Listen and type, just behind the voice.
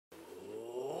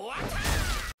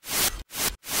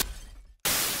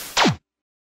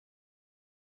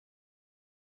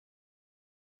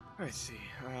Let's see.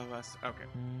 Okay.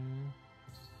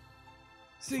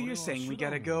 So you're saying we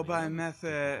gotta go by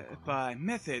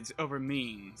methods over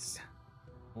means.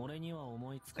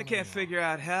 I can't figure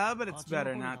out how, but it's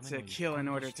better not to kill in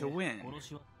order to win.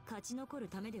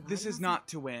 This is not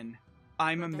to win.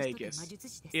 I'm a magus.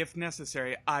 If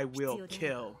necessary, I will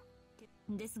kill.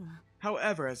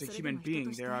 However, as a human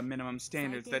being, there are minimum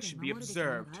standards that should be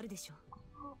observed.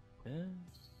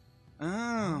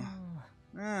 Oh.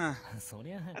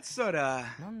 That's sorta...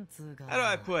 How do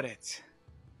I put it?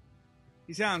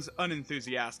 He sounds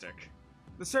unenthusiastic.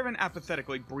 The servant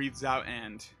apathetically breathes out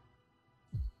and...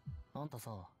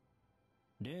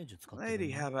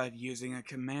 Lady, how about using a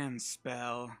command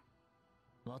spell?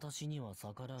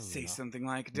 Say something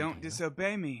like, don't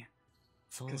disobey me.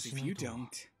 Because if you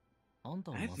don't,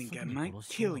 I think I might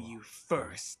kill you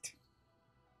first.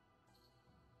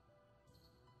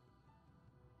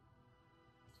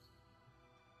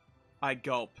 I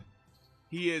gulp.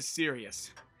 He is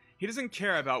serious. He doesn't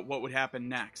care about what would happen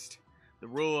next. The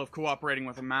rule of cooperating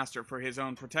with a master for his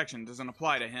own protection doesn't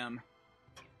apply to him.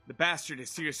 The bastard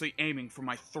is seriously aiming for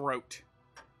my throat.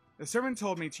 The servant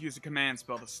told me to use a command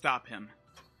spell to stop him.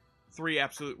 3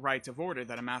 absolute rights of order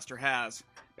that a master has.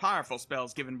 Powerful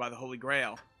spells given by the Holy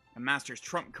Grail. A master's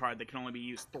trump card that can only be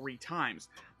used 3 times,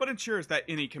 but ensures that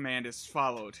any command is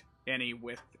followed. Any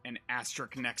with an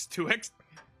asterisk next to it.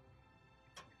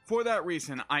 For that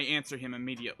reason, I answer him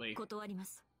immediately.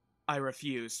 I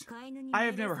refuse. I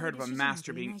have never heard of a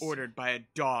master being ordered by a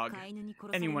dog.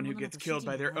 Anyone who gets killed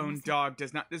by their own dog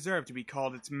does not deserve to be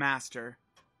called its master.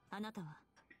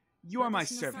 You are my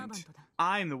servant.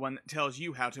 I am the one that tells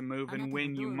you how to move and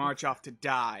when you march off to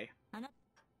die.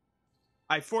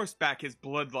 I forced back his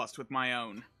bloodlust with my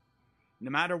own. No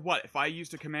matter what, if I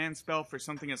used a command spell for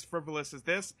something as frivolous as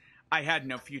this, I had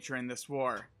no future in this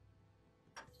war.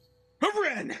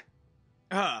 Hooray!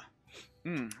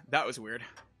 That was weird.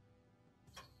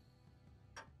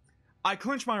 I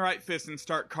clench my right fist and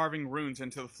start carving runes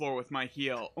into the floor with my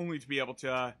heel, only to be able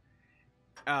to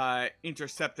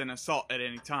intercept an assault at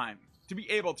any time. To be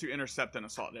able to intercept an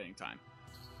assault at any time.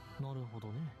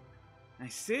 I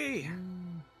see.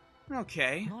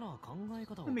 Okay.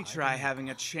 Let me try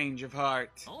having a change of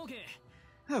heart.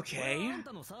 Okay.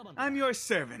 I'm your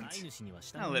servant.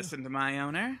 Now listen to my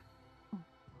owner.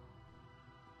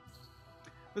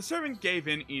 The servant gave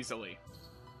in easily.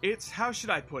 It's, how should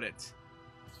I put it,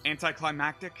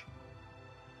 anticlimactic?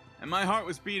 And my heart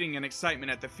was beating in excitement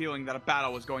at the feeling that a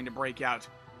battle was going to break out,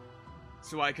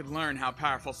 so I could learn how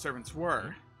powerful servants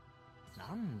were.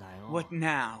 What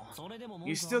now?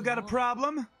 You still got a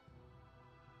problem?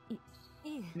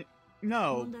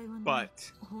 No,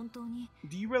 but...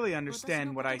 Do you really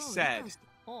understand what I said?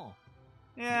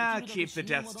 Yeah, keep the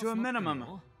deaths to a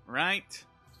minimum, right?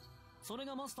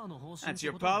 That's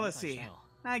your policy.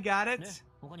 I got it.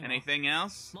 Anything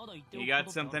else? You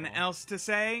got something else to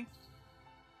say?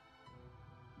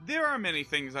 There are many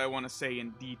things I want to say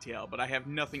in detail, but I have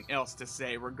nothing else to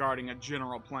say regarding a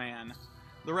general plan.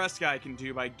 The rest I can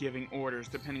do by giving orders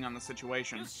depending on the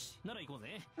situation.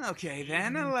 Okay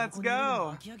then, let's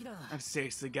go. I've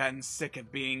seriously gotten sick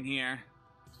of being here.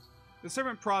 The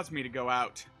servant prods me to go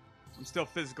out. I'm still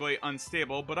physically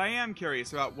unstable, but I am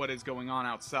curious about what is going on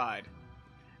outside.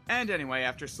 And anyway,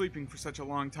 after sleeping for such a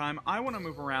long time, I want to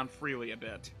move around freely a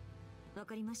bit.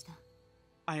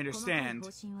 I understand.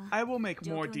 I will make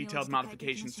more detailed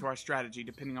modifications to our strategy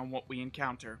depending on what we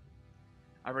encounter.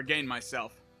 I regain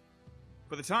myself.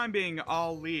 For the time being,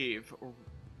 I'll leave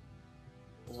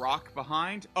rock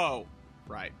behind. Oh,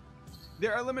 right.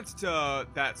 There are limits to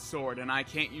that sword, and I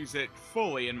can't use it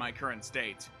fully in my current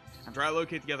state. After I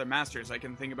locate the other masters, I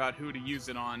can think about who to use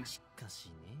it on.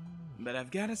 But I've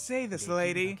got to say this,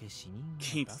 lady.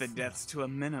 Keeps the deaths to a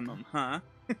minimum, huh?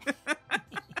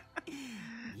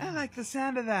 I like the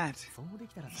sound of that.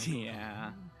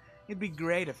 Yeah, it'd be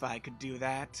great if I could do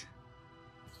that.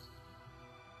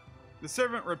 The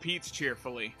servant repeats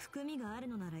cheerfully.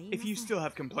 If you still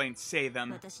have complaints, say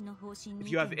them.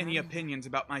 If you have any opinions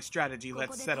about my strategy,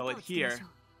 let's settle it here.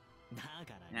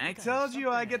 I told you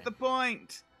I get the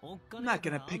point. I'm not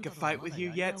gonna pick a fight with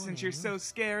you yet since you're so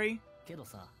scary.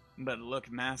 But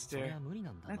look, Master,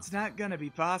 that's not gonna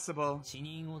be possible.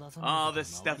 All this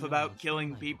stuff about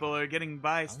killing people or getting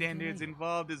bystanders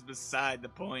involved is beside the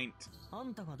point.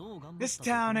 This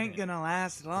town ain't gonna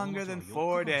last longer than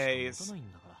 4 days.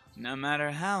 No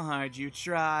matter how hard you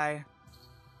try.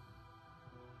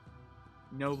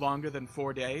 No longer than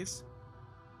 4 days?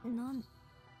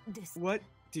 What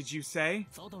did you say?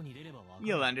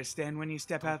 You'll understand when you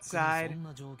step outside.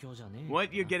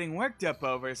 What you're getting worked up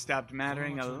over stopped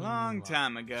mattering a long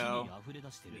time ago.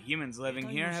 The humans living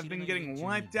here have been getting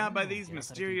wiped out by these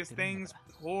mysterious things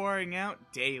pouring out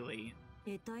daily.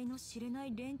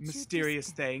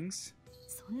 Mysterious things?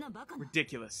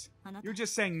 Ridiculous. You're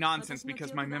just saying nonsense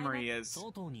because my memory is...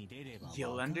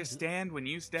 You'll understand when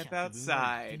you step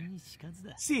outside.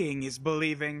 Seeing is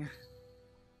believing.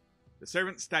 The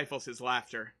servant stifles his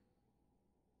laughter.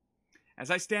 As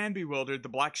I stand bewildered, the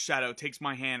black shadow takes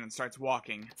my hand and starts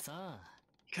walking.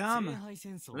 Come,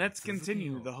 let's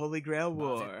continue the Holy Grail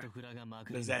War.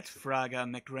 Lizette Fraga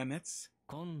McRemitz.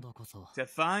 To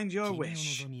find your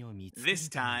wish. This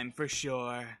time for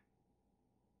sure.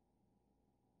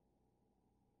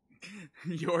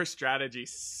 Your strategy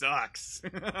sucks.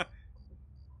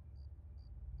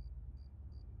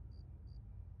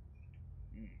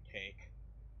 Cake.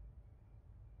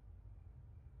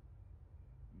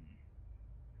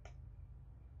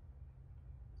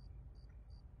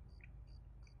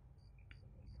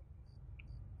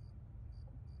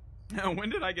 When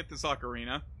did I get this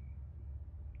ocarina?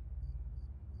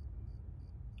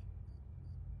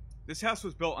 This house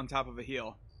was built on top of a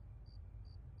hill.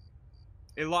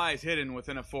 It lies hidden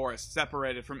within a forest,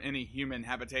 separated from any human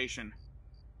habitation.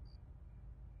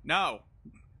 No!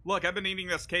 Look, I've been eating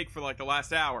this cake for like the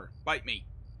last hour. Bite me.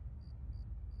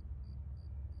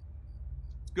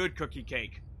 It's good cookie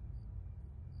cake.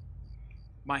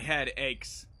 My head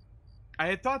aches. I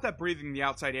had thought that breathing the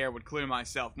outside air would clear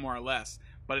myself, more or less,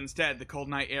 but instead the cold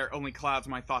night air only clouds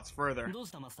my thoughts further.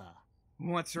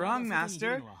 What's wrong,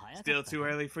 Master? Still too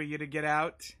early for you to get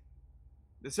out?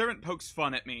 The servant pokes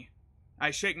fun at me. I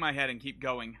shake my head and keep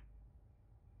going.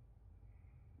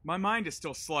 My mind is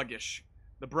still sluggish.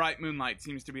 The bright moonlight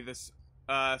seems to be the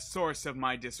source of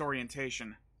my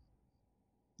disorientation.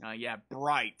 Yeah,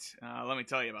 bright. Let me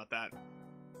tell you about that.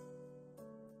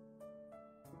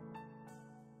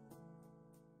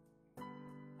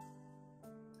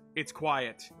 It's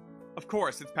quiet. Of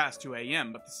course, it's past 2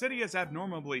 a.m., but the city is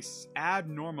abnormally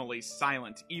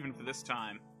silent, even for this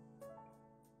time.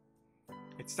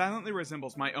 It silently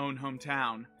resembles my own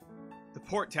hometown, the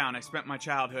port town I spent my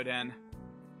childhood in.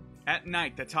 At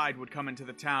night, the tide would come into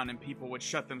the town and people would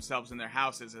shut themselves in their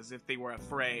houses as if they were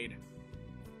afraid.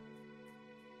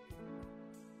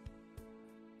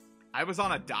 I was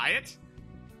on a diet?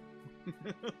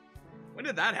 When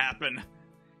did that happen?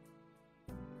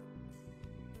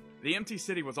 The empty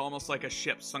city was almost like a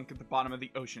ship sunk at the bottom of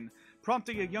the ocean,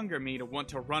 prompting a younger me to want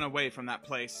to run away from that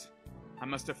place. I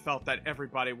must have felt that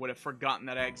everybody would have forgotten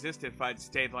that I existed if I'd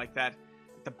stayed like that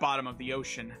at the bottom of the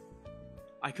ocean.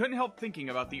 I couldn't help thinking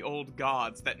about the old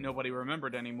gods that nobody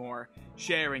remembered anymore,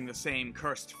 sharing the same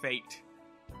cursed fate.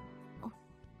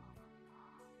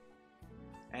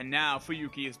 And now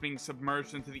Fuyuki is being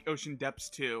submerged into the ocean depths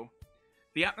too.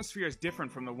 The atmosphere is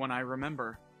different from the one I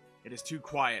remember. It is too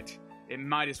quiet. It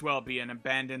might as well be an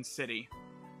abandoned city.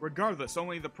 Regardless,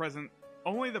 only the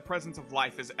presence of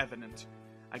life is evident.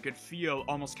 I could feel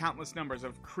almost countless numbers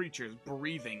of creatures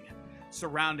breathing.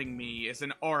 Surrounding me is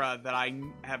an aura that I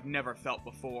have never felt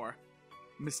before.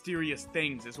 Mysterious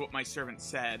things is what my servant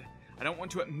said. I don't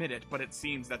want to admit it, but it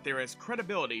seems that there is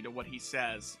credibility to what he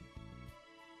says.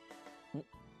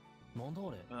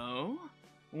 Oh?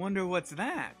 Wonder what's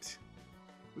that?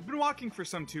 We've been walking for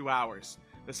some 2 hours.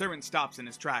 The servant stops in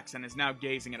his tracks and is now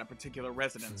gazing at a particular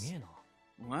residence.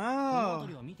 Wow,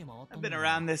 I've been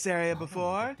around this area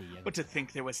before, but to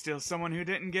think there was still someone who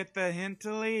didn't get the hint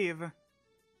to leave.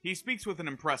 He speaks with an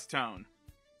impressed tone.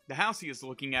 The house he is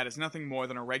looking at is nothing more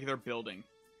than a regular building.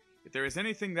 If there is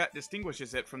anything that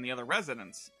distinguishes it from the other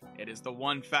residents, it is the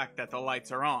one fact that the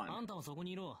lights are on.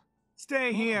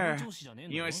 Stay here.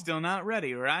 You are still not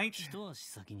ready, right?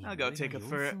 I'll go take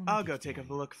a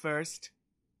look first.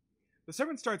 The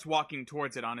servant starts walking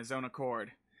towards it on his own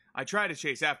accord. I try to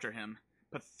chase after him.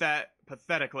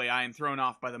 Pathetically, I am thrown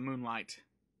off by the moonlight.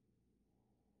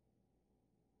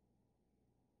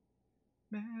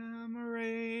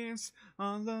 Memories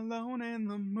all alone in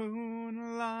the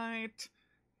moonlight.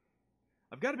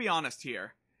 I've got to be honest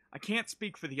here. I can't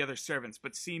speak for the other servants,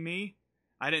 but see me?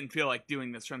 I didn't feel like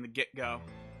doing this from the get-go.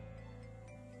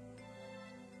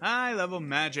 High-level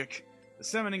magic. The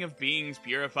summoning of beings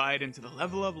purified into the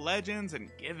level of legends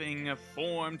and giving a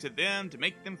form to them to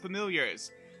make them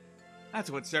familiars. That's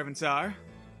what servants are.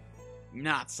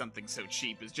 Not something so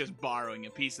cheap as just borrowing a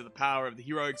piece of the power of the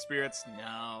heroic spirits,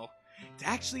 no. It's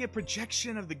actually a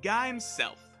projection of the guy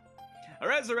himself. A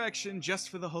resurrection just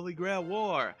for the Holy Grail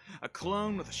War. A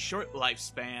clone with a short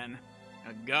lifespan.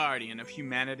 A guardian of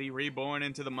humanity reborn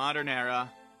into the modern era.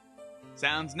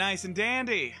 Sounds nice and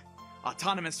dandy.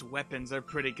 Autonomous weapons are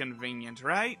pretty convenient,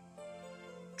 right?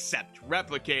 Except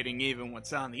replicating even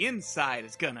what's on the inside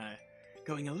is going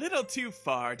a little too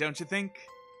far, don't you think?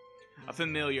 A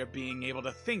familiar being able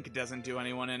to think doesn't do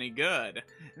anyone any good,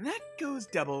 and that goes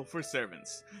double for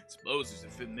servants. Suppose there's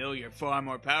a familiar far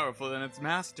more powerful than its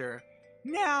master.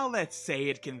 Now let's say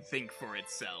it can think for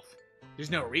itself.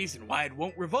 There's no reason why it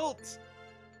won't revolt.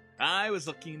 I was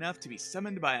lucky enough to be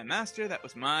summoned by a master that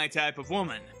was my type of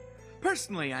woman.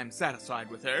 Personally, I'm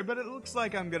satisfied with her, but it looks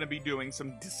like I'm gonna be doing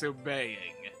some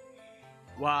disobeying.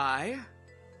 Why?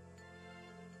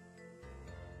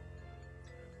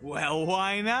 Well,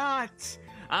 why not?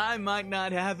 I might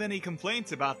not have any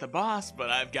complaints about the boss,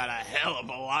 but I've got a hell of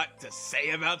a lot to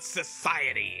say about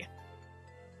society.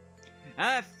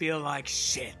 I feel like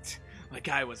shit, like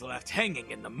I was left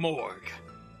hanging in the morgue.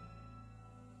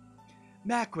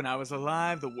 Back when I was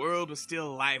alive, the world was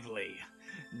still lively.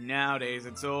 Nowadays,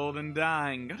 it's old and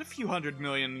dying, got a few 100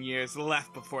 million years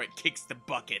left before it kicks the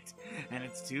bucket, and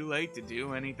it's too late to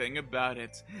do anything about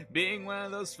it. Being one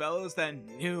of those fellows that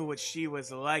knew what she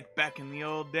was like back in the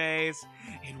old days,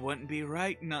 it wouldn't be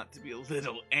right not to be a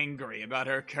little angry about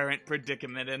her current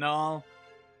predicament and all.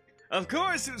 Of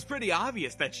course, it was pretty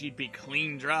obvious that she'd be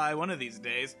clean dry one of these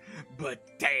days, but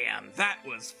damn, that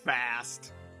was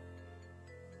fast.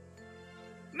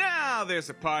 Now, there's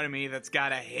a part of me that's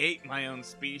gotta hate my own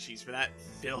species for that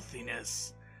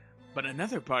filthiness. But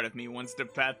another part of me wants to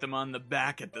pat them on the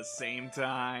back at the same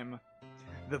time.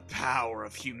 The power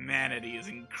of humanity is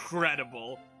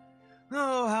incredible.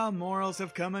 Oh, how morals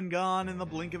have come and gone in the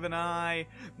blink of an eye.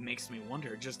 Makes me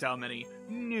wonder just how many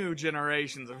new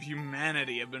generations of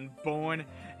humanity have been born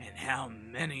and how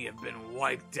many have been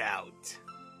wiped out.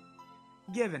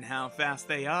 Given how fast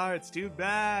they are, it's too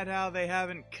bad how they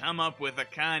haven't come up with a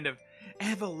kind of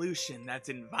evolution that's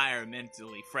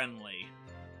environmentally friendly.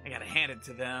 I gotta hand it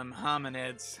to them,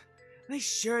 hominids. They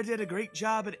sure did a great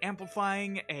job at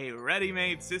amplifying a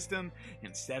ready-made system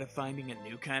instead of finding a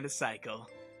new kind of cycle.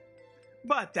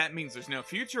 But that means there's no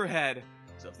future ahead,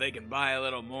 so if they can buy a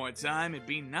little more time, it'd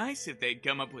be nice if they'd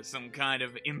come up with some kind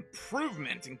of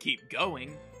improvement and keep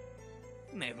going.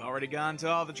 They've already gone to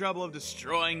all the trouble of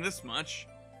destroying this much.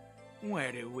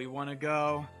 Where do we want to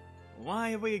go? Why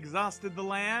have we exhausted the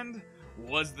land?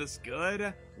 Was this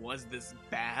good? Was this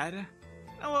bad?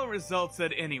 Well, results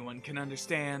that anyone can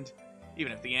understand.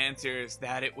 Even if the answer is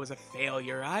that it was a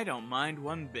failure, I don't mind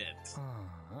one bit.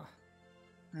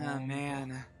 Oh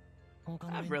man,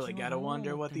 I've really got to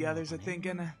wonder what the others are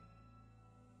thinking.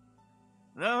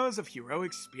 Those of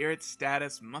heroic spirit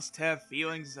status must have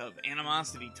feelings of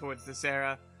animosity towards this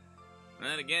era. And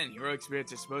then again, heroic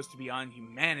spirits are supposed to be on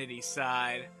humanity's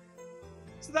side.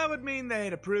 So that would mean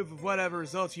they'd approve of whatever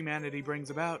results humanity brings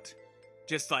about.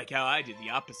 Just like how I did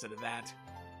the opposite of that.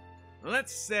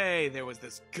 Let's say there was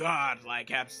this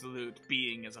godlike absolute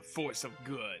being as a force of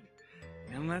good.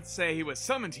 And let's say he was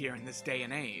summoned here in this day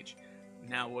and age.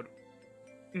 Now what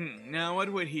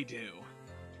would he do?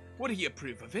 Would he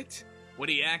approve of it? Would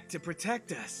he act to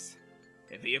protect us?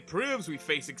 If he approves, we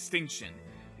face extinction.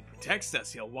 If he protects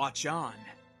us, he'll watch on.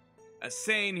 A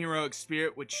sane heroic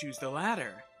spirit would choose the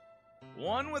latter.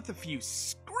 One with a few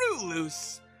screw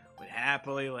loose would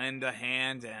happily lend a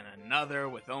hand, and another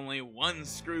with only one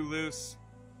screw loose,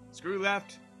 screw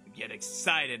left, would get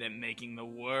excited at making the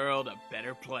world a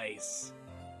better place.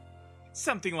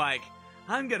 Something like,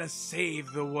 I'm gonna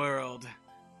save the world.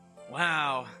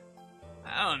 Wow.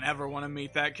 I don't ever want to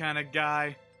meet that kind of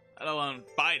guy, let alone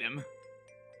fight him.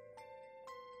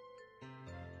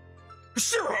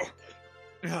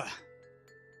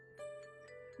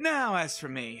 Now, as for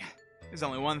me, there's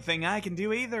only one thing I can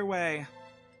do either way.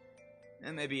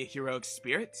 And maybe a heroic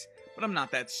spirit, but I'm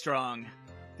not that strong.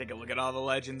 Take a look at all the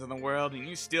legends in the world, and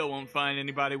you still won't find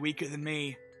anybody weaker than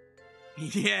me.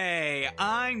 Yay,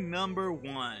 I'm number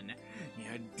one.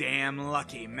 You're damn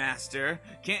lucky, Master.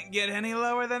 Can't get any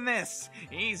lower than this.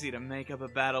 Easy to make up a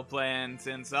battle plan,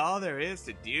 since all there is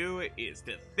to do is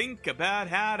to think about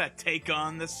how to take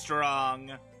on the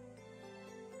strong.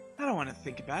 I don't want to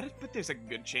think about it, but there's a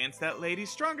good chance that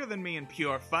lady's stronger than me in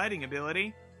pure fighting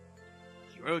ability.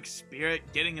 Heroic spirit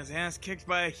getting his ass kicked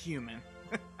by a human.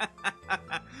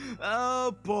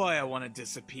 Oh boy, I want to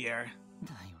disappear.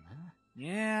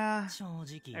 Yeah,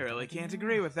 I really can't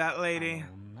agree with that lady.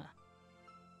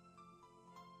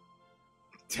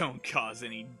 Don't cause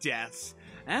any deaths.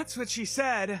 That's what she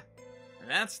said.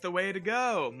 That's the way to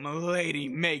go, Milady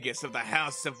Magus of the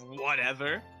House of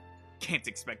Whatever. Can't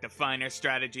expect a finer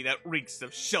strategy that reeks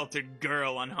of sheltered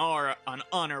girl on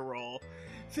honor roll.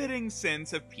 Fitting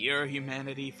sense of pure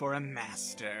humanity for a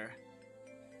master.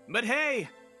 But hey,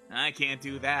 I can't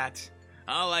do that.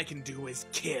 All I can do is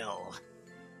kill.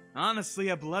 Honestly,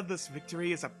 a bloodless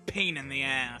victory is a pain in the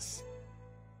ass.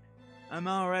 I'm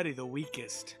already the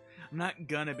weakest. I'm not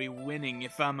gonna be winning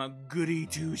if I'm a goody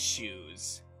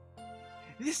two-shoes.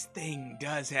 This thing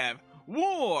does have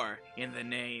war in the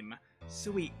name,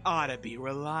 so we ought to be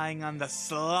relying on the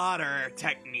slaughter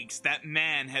techniques that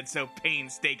man had so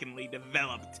painstakingly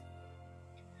developed.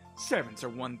 Servants are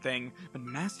one thing, but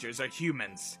masters are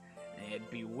humans. It'd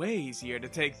be way easier to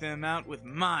take them out with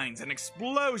mines and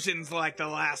explosions like the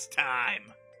last time.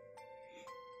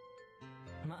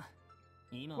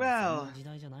 Well,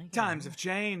 times have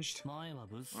changed.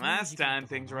 Last time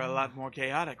things were a lot more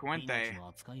chaotic, weren't they?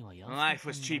 Life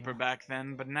was cheaper back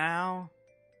then, but now...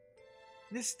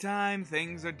 This time,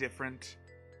 things are different.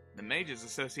 The Mages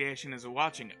Association is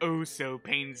watching oh so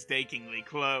painstakingly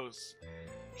close.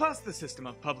 Plus, the system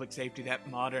of public safety that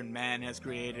modern man has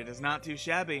created is not too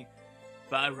shabby.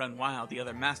 If I run wild, the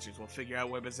other masters will figure out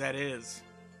where Bazette is.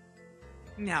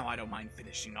 Now I don't mind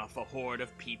finishing off a horde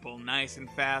of people nice and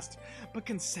fast, but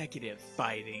consecutive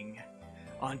fighting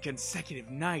on consecutive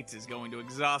nights is going to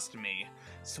exhaust me,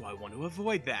 so I want to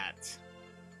avoid that.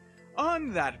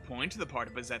 On that point, the part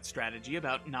of Bazette's strategy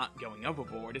about not going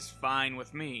overboard is fine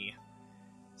with me.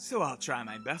 So I'll try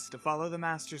my best to follow the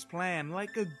Master's plan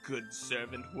like a good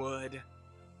servant would.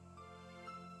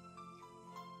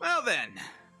 Well then,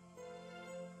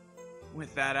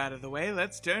 with that out of the way,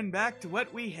 let's turn back to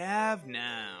what we have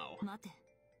now.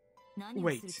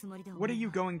 Wait, what are you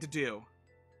going to do?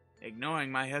 Ignoring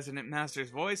my hesitant Master's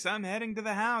voice, I'm heading to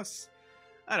the house.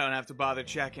 I don't have to bother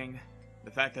checking.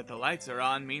 The fact that the lights are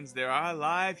on means there are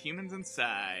live humans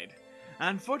inside.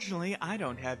 Unfortunately, I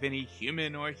don't have any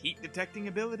human or heat-detecting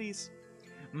abilities.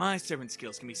 My servant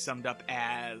skills can be summed up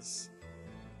as...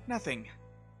 nothing.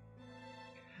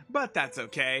 But that's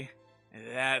okay.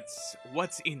 That's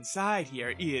what's inside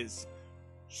here is...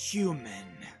 human.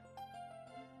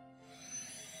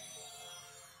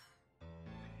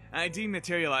 I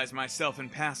dematerialize myself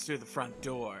and pass through the front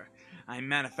door. I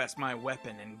manifest my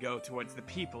weapon and go towards the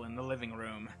people in the living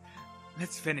room.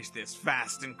 Let's finish this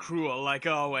fast and cruel like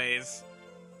always.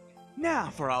 Now,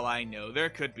 for all I know, there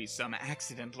could be some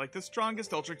accident like the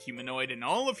strongest ultra-humanoid in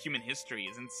all of human history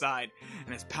is inside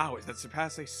and has powers that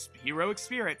surpass a heroic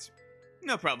spirit.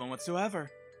 No problem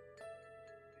whatsoever.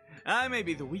 I may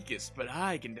be the weakest, but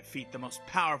I can defeat the most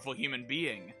powerful human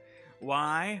being.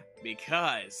 Why?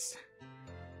 Because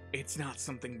it's not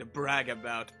something to brag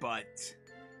about, but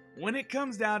when it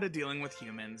comes down to dealing with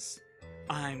humans,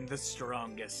 I'm the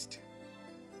strongest.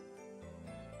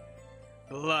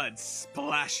 Blood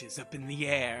splashes up in the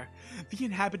air. The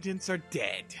inhabitants are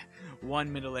dead.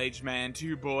 One middle-aged man,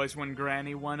 2 boys, 1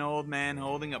 granny, 1 old man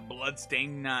holding a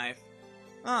blood-stained knife.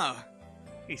 Oh,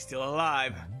 he's still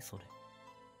alive.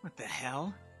 What the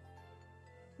hell?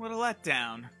 What a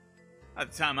letdown. By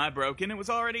the time I broke in, it was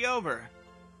already over.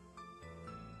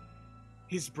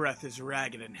 His breath is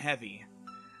ragged and heavy.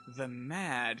 The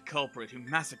mad culprit who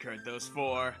massacred those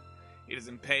 4. He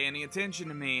doesn't pay any attention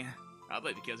to me.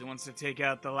 Probably because he wants to take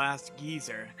out the last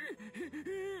geezer.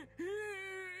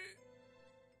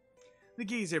 The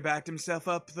geezer backed himself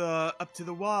up to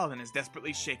the wall and is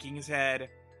desperately shaking his head.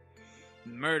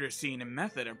 The murder scene and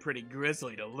method are pretty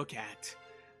grisly to look at.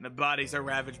 The bodies are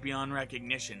ravaged beyond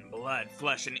recognition. Blood,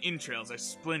 flesh, and entrails are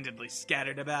splendidly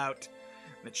scattered about.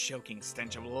 The choking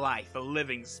stench of life, a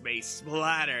living space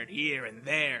splattered here and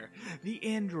there. The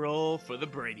end roll for the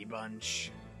Brady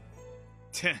Bunch.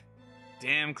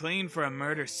 Damn clean for a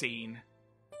murder scene.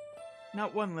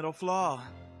 Not one little flaw.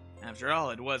 After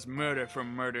all, it was murder for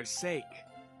murder's sake.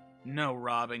 No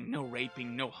robbing, no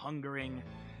raping, no hungering.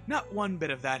 Not one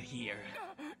bit of that here.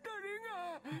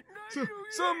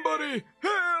 Somebody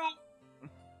help!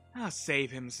 I'll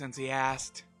save him since he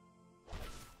asked.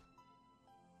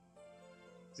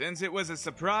 Since it was a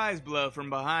surprise blow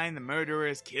from behind, the murderer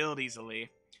is killed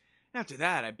easily. After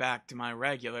that, I back to my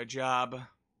regular job.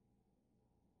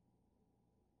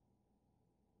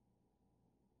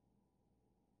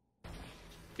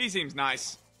 He seems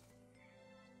nice.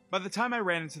 By the time I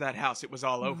ran into that house, it was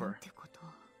all over.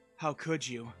 How could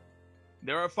you?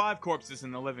 There are 5 corpses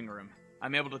in the living room.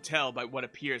 I'm able to tell by what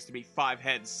appears to be 5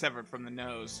 heads severed from the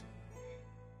nose.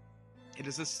 It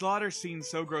is a slaughter scene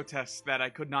so grotesque that I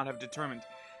could not have determined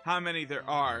how many there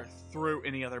are through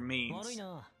any other means.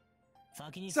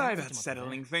 Sorry about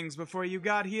settling things before you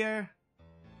got here,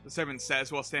 the servant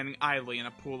says while standing idly in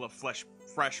a pool of fresh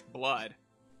blood.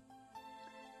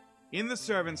 In the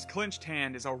servant's clenched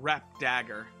hand is a wrapped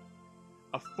dagger,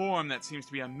 a form that seems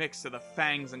to be a mix of the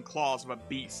fangs and claws of a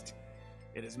beast.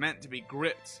 It is meant to be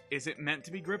gripped. Is it meant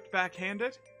to be gripped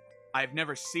backhanded? I've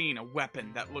never seen a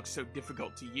weapon that looks so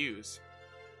difficult to use.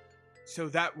 So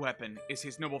that weapon is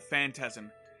his noble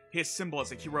phantasm, his symbol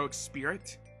as a heroic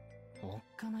spirit?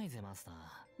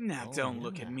 Now don't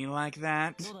look at me like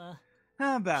that.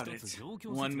 How about it?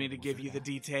 Want me to give you the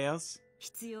details?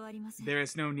 There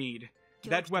is no need.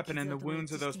 That weapon and the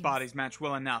wounds of those bodies match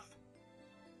well enough.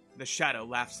 The Shadow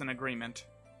laughs in agreement.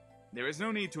 There is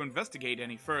no need to investigate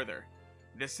any further.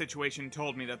 This situation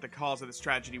told me that the cause of this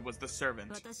tragedy was the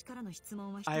servant.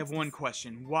 I have one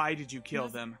question. Why did you kill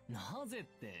them?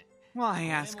 Why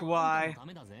ask why?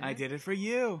 I did it for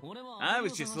you. I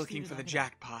was just looking for the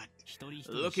jackpot.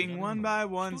 Looking one by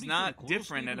one's not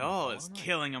different at all as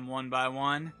killing them one by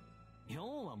one.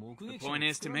 The point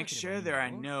is to make sure there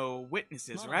are no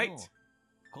witnesses, right?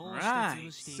 Right,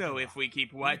 so if we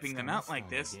keep wiping them out like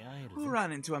this, we'll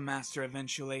run into a master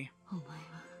eventually.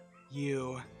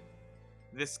 You.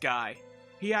 This guy.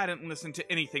 He hadn't listened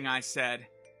to anything I said.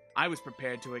 I was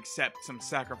prepared to accept some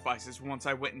sacrifices once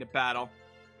I went into battle.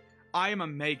 I am a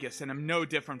magus and am no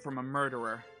different from a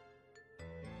murderer.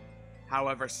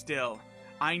 However, still,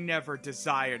 I never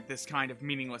desired this kind of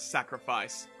meaningless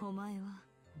sacrifice.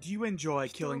 Do you enjoy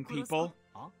killing people?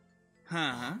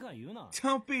 Huh?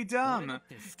 Don't be dumb.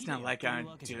 It's not like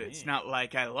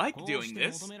I like doing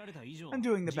this. I'm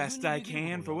doing the best I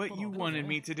can for what you wanted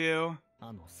me to do.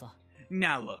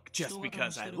 Now look, just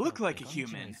because I look like a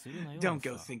human, don't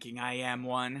go thinking I am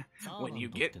one. When you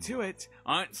get to it,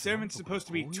 aren't servants supposed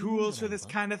to be tools for this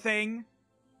kind of thing?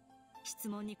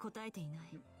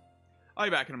 I'll be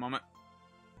back in a moment.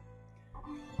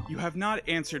 You have not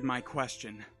answered my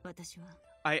question.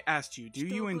 I asked you, do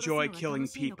you enjoy killing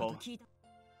people?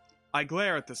 I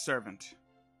glare at the servant.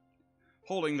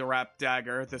 Holding the wrapped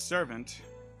dagger, the servant.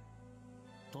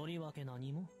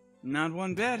 Not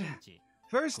one bit.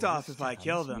 First off, if I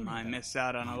kill them, I miss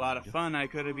out on a lot of fun I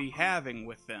could be having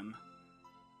with them.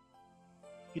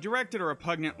 He directed a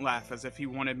repugnant laugh as if he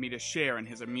wanted me to share in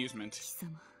his amusement.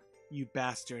 You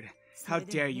bastard. How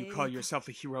dare you call yourself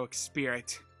a heroic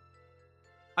spirit?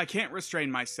 I can't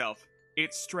restrain myself.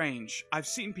 It's strange. I've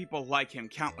seen people like him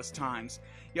countless times,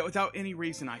 yet without any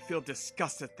reason I feel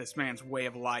disgust at this man's way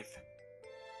of life.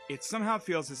 It somehow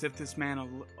feels as if this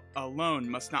man alone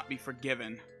must not be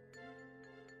forgiven.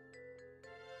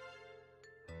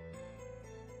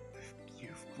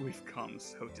 We've come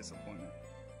so disappointed.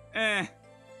 Well,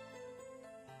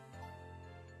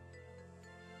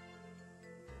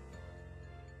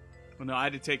 no, I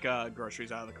had to take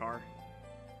groceries out of the car.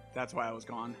 That's why I was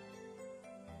gone.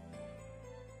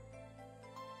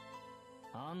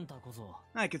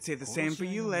 I could say the same for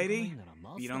you, lady.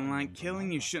 If you don't like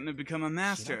killing, you shouldn't have become a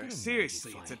master.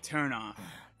 Seriously, it's a turnoff.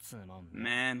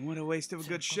 Man, what a waste of a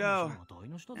good show.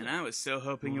 And I was so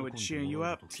hoping it would cheer you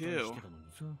up, too.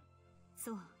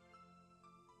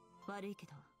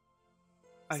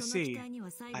 I see.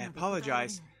 I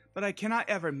apologize, but I cannot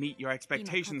ever meet your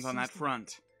expectations on that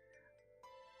front.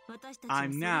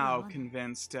 I'm now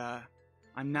convinced.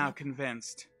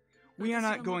 We are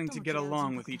not going to get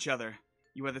along with each other.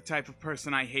 You are the type of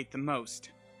person I hate the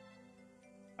most.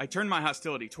 I turn my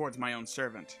hostility towards my own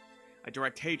servant. I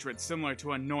direct hatred similar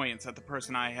to annoyance at the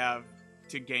person I have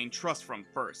to gain trust from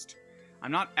first.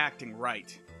 I'm not acting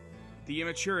right. The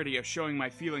immaturity of showing my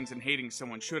feelings and hating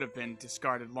someone should have been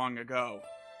discarded long ago.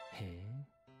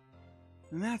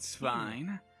 That's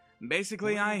fine.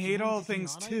 Basically, I hate all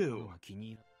things too.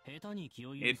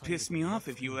 It'd piss me off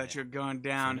if you let your guard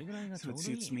down, so it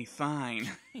suits me fine.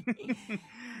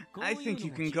 I think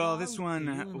you can call this one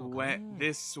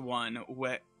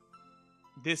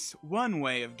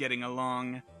way of getting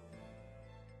along.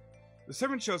 The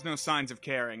servant shows no signs of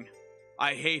caring.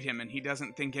 I hate him and he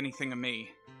doesn't think anything of me.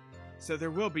 So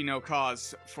there will be no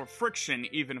cause for friction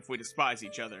even if we despise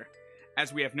each other,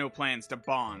 as we have no plans to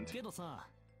bond.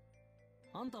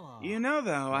 You know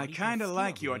though, I kinda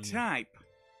like your type.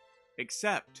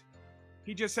 Except,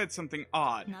 he just said something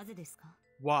odd.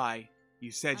 Why?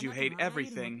 You said you hate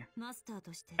everything.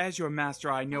 As your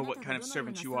master, I know what kind of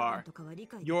servant you are.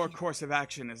 Your course of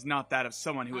action is not that of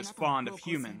someone who is fond of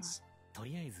humans.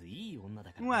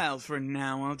 Well, for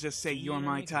now, I'll just say you're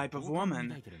my type of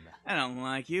woman. I don't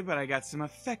like you, but I got some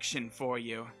affection for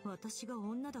you.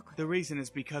 The reason is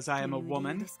because I am a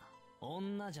woman.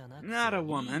 Not a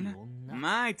woman.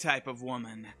 My type of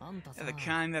woman. The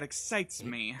kind that excites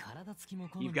me.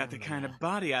 You've got the kind of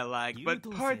body I like, but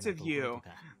parts of you,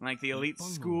 like the elite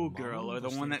schoolgirl or the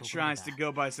one that tries to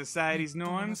go by society's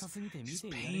norms, just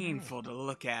painful to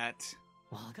look at.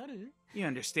 You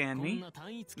understand me?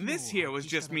 This here was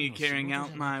just me carrying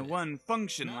out my one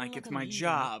function like it's my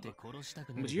job.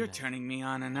 But you're turning me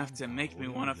on enough to make me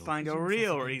want to find a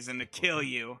real reason to kill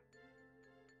you.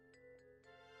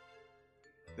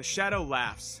 The shadow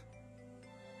laughs.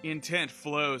 Intent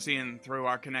flows in through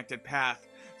our connected path,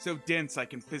 so dense I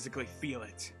can physically feel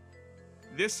it.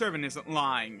 This servant isn't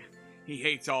lying. He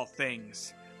hates all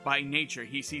things. By nature,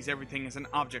 he sees everything as an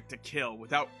object to kill,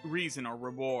 without reason or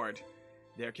reward.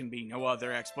 There can be no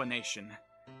other explanation.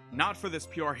 Not for this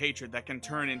pure hatred that can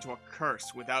turn into a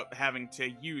curse without having to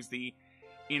use the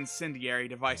incendiary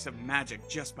device of magic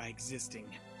just by existing.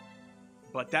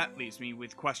 But that leaves me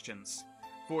with questions.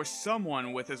 For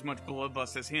someone with as much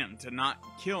bloodlust as him to not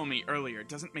kill me earlier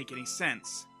doesn't make any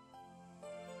sense.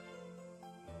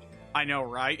 I know,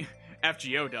 right?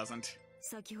 FGO doesn't.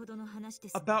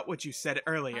 About what you said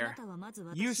earlier.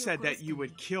 You said that you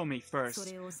would kill me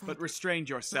first, but restrained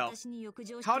yourself.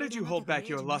 How did you hold back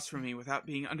your lust for me without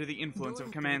being under the influence of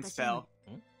a command spell?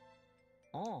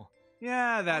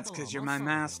 Yeah, that's because you're my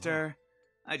master.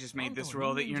 I just made this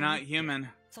rule that you're not human.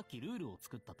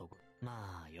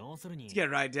 To get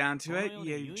right down to it,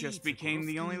 you just became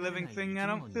the only living thing I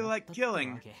don't feel like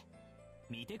killing.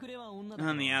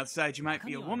 On the outside, you might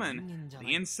be a woman.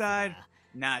 The inside,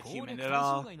 not human at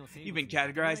all. You've been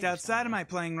categorized outside of my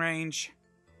playing range.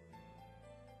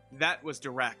 That was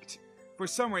direct. For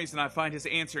some reason, I find his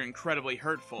answer incredibly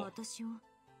hurtful.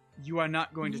 You are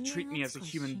not going to treat me as a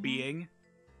human being?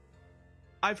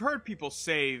 I've heard people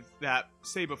say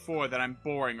before that I'm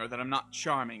boring or that I'm not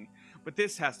charming, but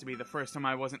this has to be the first time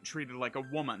I wasn't treated like a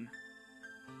woman.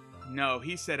 No,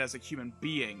 he said as a human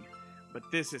being, but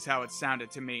this is how it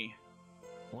sounded to me.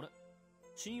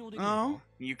 Oh,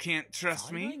 you can't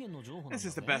trust me? This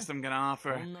is the best I'm gonna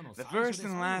offer. The first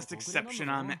and last exception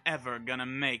I'm ever gonna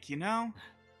make, you know?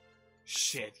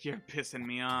 Shit, you're pissing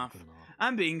me off.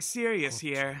 I'm being serious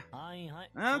here.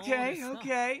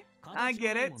 Okay, I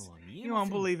get it. You won't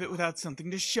believe it without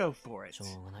something to show for it.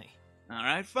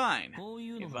 Alright, fine.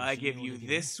 If I give you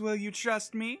this, will you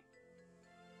trust me?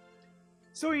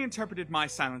 So he interpreted my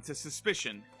silence as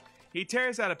suspicion. He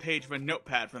tears out a page of a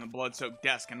notepad from the blood-soaked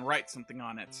desk and writes something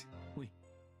on it.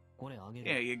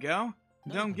 Here you go.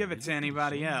 Don't give it to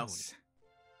anybody else.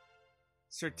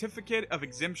 Certificate of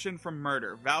Exemption from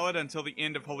Murder, valid until the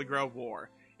end of Holy Grail War,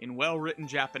 in well-written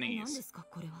Japanese.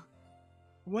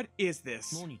 What is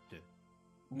this?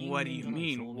 What do you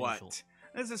mean, what?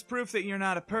 This is proof that you're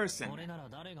not a person.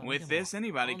 With this,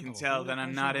 anybody can tell that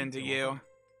I'm not into you.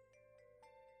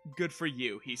 Good for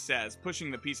you, he says,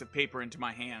 pushing the piece of paper into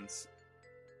my hands.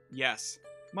 Yes,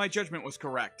 my judgment was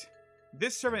correct.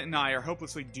 This servant and I are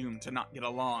hopelessly doomed to not get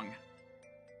along.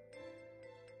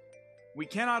 We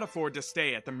cannot afford to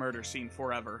stay at the murder scene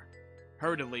forever.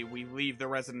 Hurriedly, we leave the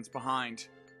residence behind.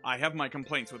 I have my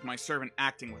complaints with my servant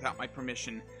acting without my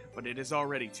permission, but it is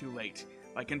already too late.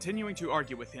 By continuing to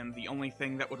argue with him, the only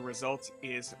thing that would result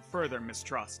is further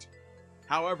mistrust.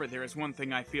 However, there is one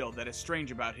thing I feel that is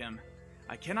strange about him.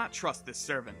 I cannot trust this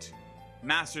servant.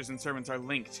 Masters and servants are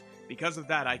linked. Because of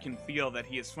that, I can feel that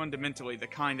he is fundamentally the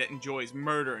kind that enjoys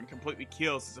murder and completely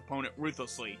kills his opponent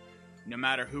ruthlessly, no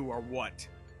matter who or what.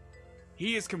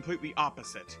 He is completely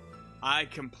opposite. I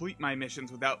complete my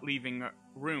missions without leaving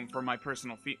room for my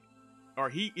personal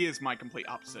he is my complete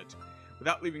opposite,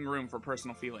 without leaving room for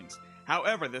personal feelings.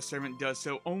 However, this servant does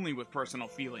so only with personal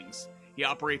feelings. He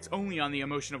operates only on the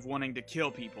emotion of wanting to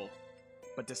kill people.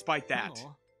 But despite that...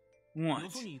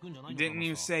 What? Didn't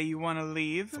you say you want to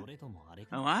leave?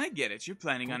 Oh, I get it. You're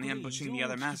planning on ambushing the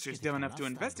other masters dumb enough to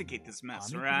investigate this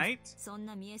mess, right?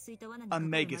 A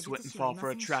Magus wouldn't fall for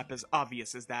a trap as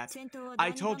obvious as that.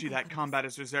 I told you that combat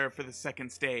is reserved for the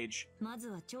second stage.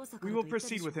 We will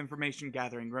proceed with information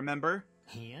gathering, remember?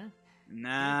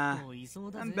 Nah,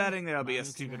 I'm betting there'll be a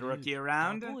stupid rookie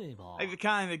around. Like the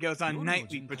kind that goes on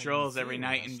nightly patrols every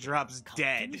night and drops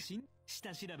dead.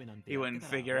 He wouldn't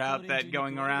figure out that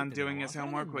going around doing his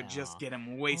homework would just get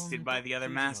him wasted by the other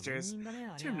masters.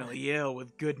 Terminally ill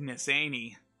with goodness, ain't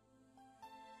he?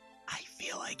 I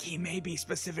feel like he may be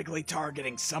specifically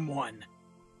targeting someone.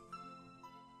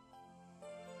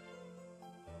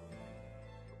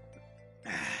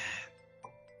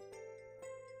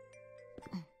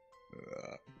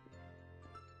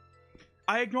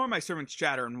 I ignore my servant's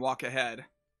chatter and walk ahead.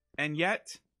 And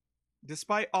yet...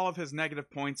 despite all of his negative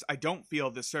points, I don't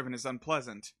feel this servant is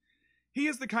unpleasant. He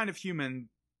is the kind of human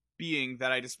being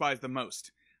that I despise the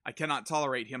most. I cannot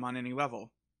tolerate him on any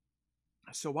level.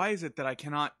 So why is it that I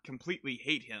cannot completely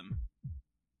hate him?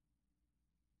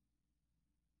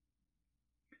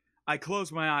 I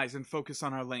close my eyes and focus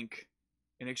on our link.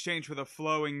 In exchange for the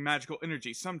flowing magical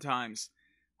energy, sometimes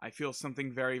I feel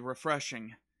something very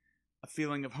refreshing. A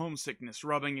feeling of homesickness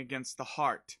rubbing against the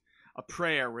heart. A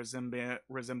prayer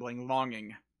resembling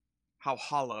longing. How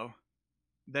hollow.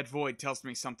 That void tells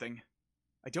me something.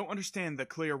 I don't understand the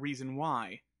clear reason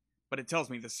why. but it tells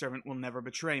me the servant will never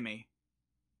betray me.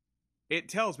 It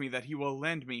tells me that he will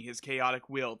lend me his chaotic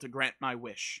will to grant my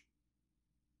wish.